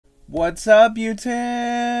What's up,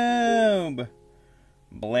 YouTube?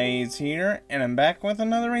 Blaze here, and I'm back with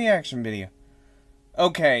another reaction video.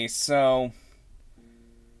 Okay, so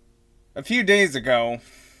a few days ago,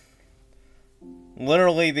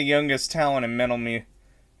 literally the youngest talent in metal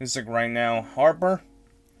music right now, Harper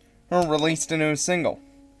I, released a new single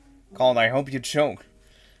called I Hope You Choke.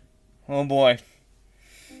 Oh boy.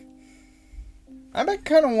 I've been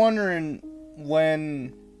kind of wondering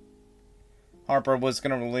when Harper was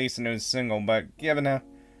going to release a new single, but given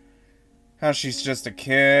how she's just a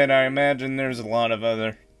kid, I imagine there's a lot of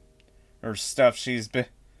other stuff she's been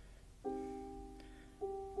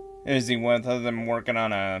busy with other than working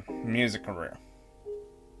on a music career.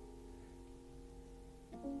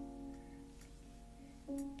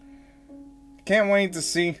 Can't wait to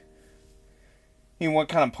see what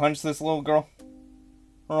kind of punch this little girl's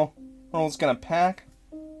gonna pack.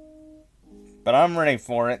 But I'm ready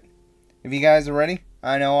for it. If you guys are ready,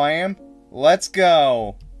 I know I am. Let's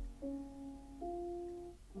go!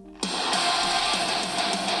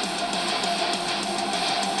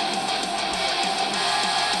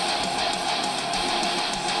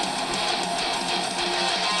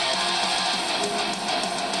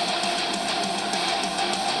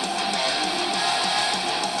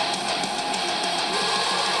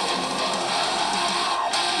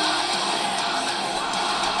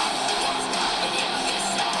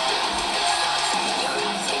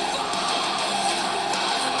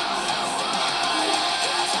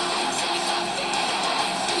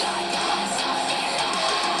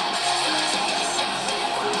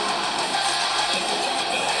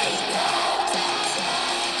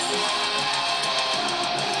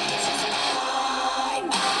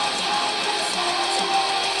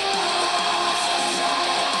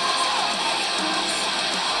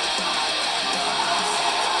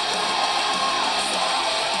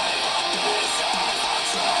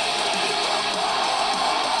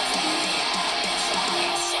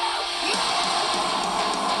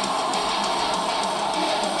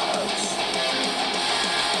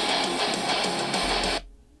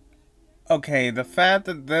 Okay, the fact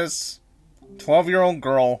that this 12-year-old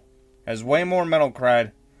girl has way more metal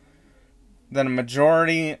cred than a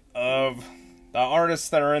majority of the artists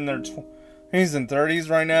that are in their 20s and 30s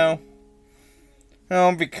right now,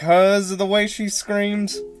 because of the way she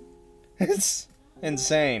screams, it's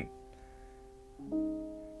insane.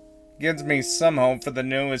 Gives me some hope for the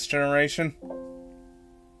newest generation.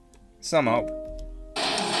 Some hope.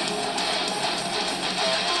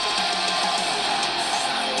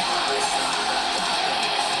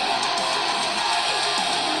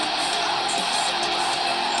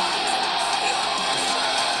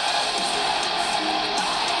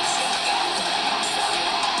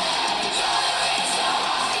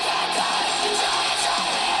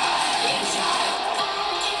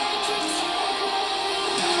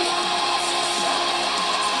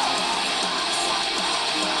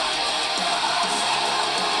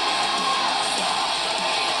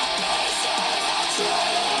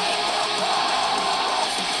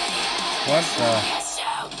 What the?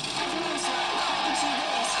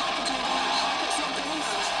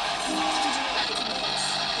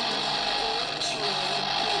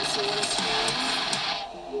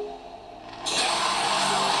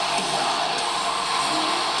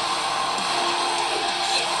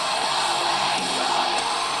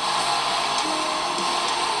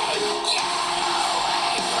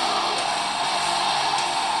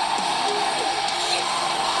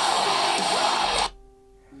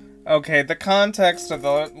 Okay, the context of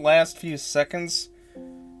the last few seconds,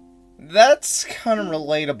 that's kind of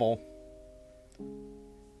relatable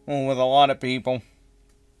with a lot of people.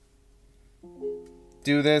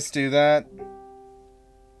 Do this, do that.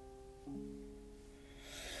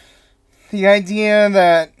 The idea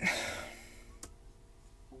that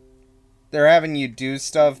they're having you do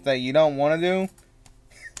stuff that you don't want to do,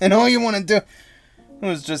 and all you want to do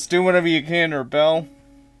is just do whatever you can to rebel,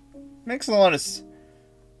 makes a lot of sense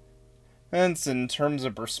in terms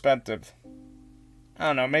of perspective. I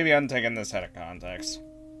don't know, maybe I'm taking this out of context.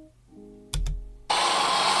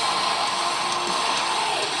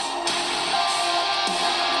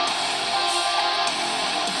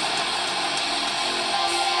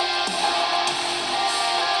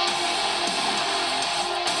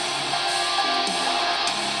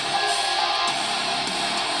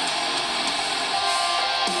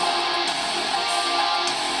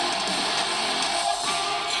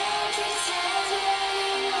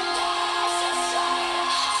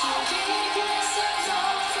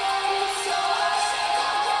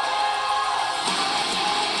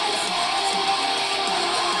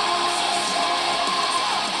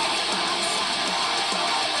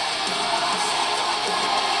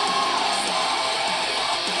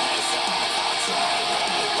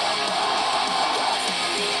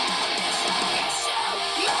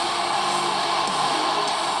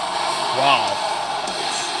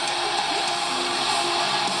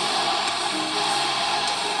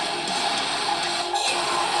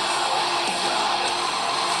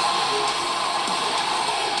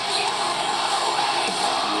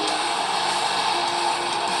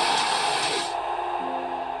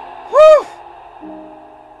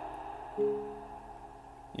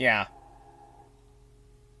 Yeah.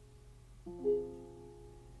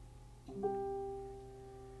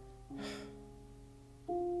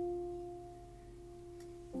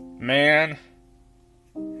 Man,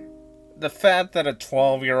 the fact that a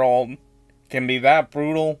 12-year-old can be that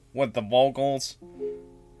brutal with the vocals,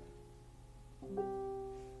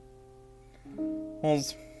 well,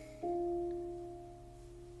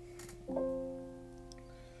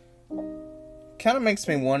 kind of makes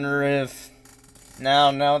me wonder if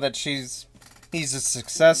now that he's a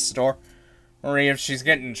success story, or if she's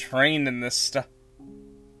getting trained in this stuff,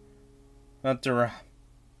 have to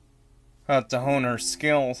hone her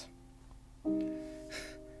skills.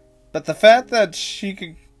 But the fact that she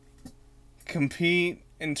could compete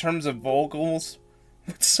in terms of vocals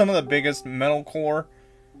with some of the biggest metalcore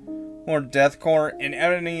or deathcore and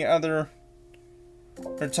any other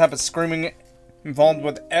type of screaming involved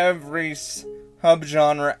with every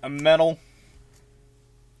subgenre of metal,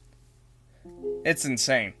 it's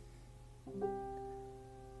insane.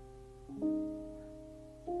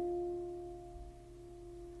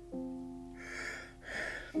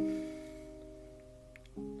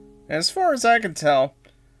 As far as I can tell,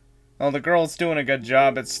 well, the girl's doing a good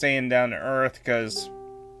job at staying down to earth, because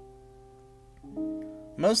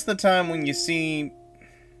most of the time when you see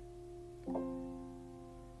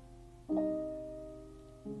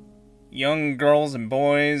young girls and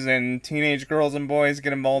boys and teenage girls and boys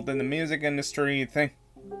get involved in the music industry,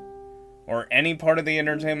 or any part of the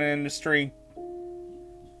entertainment industry,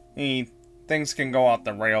 things can go off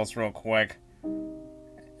the rails real quick.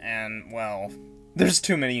 And, well, there's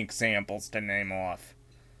too many examples to name off.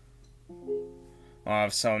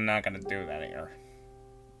 So I'm not gonna do that here.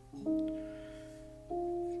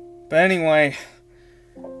 But anyway,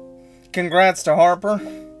 congrats to Harper.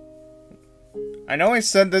 I know I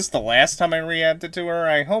said this the last time I reacted to her.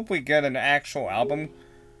 I hope we get an actual album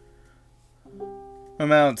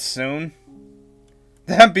come out soon.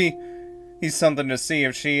 That'd be something to see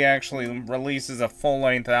if she actually releases a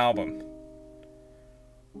full-length album.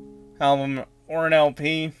 Or an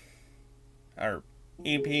LP. Or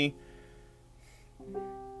EP.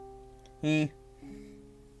 It's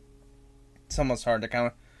almost hard to kind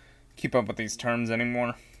of keep up with these terms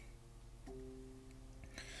anymore.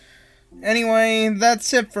 Anyway,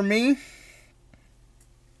 that's it for me.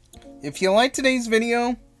 If you liked today's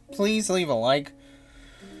video, please leave a like.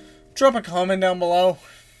 Drop a comment down below.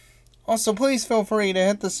 Also, please feel free to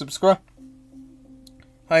hit the subscribe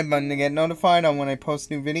button to get notified on when I post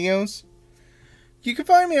new videos. You can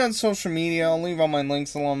find me on social media. I'll leave all my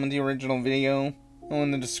links along with the original video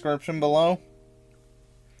in the description below.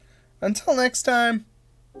 Until next time,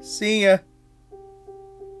 see ya.